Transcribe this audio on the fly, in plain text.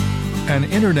An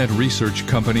internet research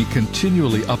company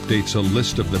continually updates a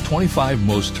list of the 25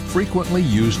 most frequently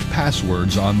used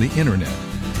passwords on the internet.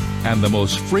 And the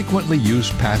most frequently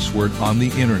used password on the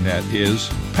internet is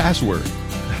password.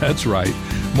 That's right.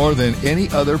 More than any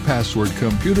other password,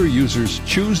 computer users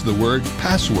choose the word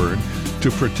password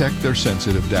to protect their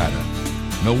sensitive data.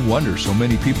 No wonder so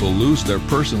many people lose their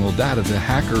personal data to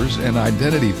hackers and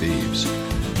identity thieves.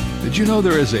 Did you know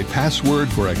there is a password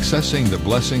for accessing the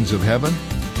blessings of heaven?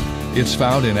 It's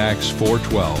found in Acts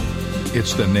 4:12.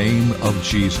 It's the name of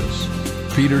Jesus.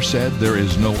 Peter said, "There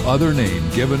is no other name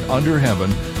given under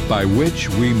heaven by which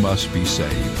we must be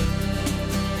saved."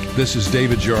 This is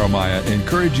David Jeremiah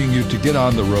encouraging you to get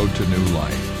on the road to new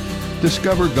life.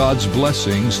 Discover God's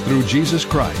blessings through Jesus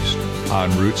Christ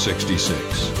on Route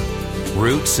 66.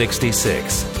 Route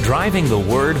 66, driving the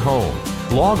word home.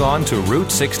 Log on to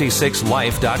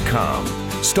Route66Life.com.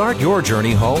 Start your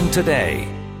journey home today.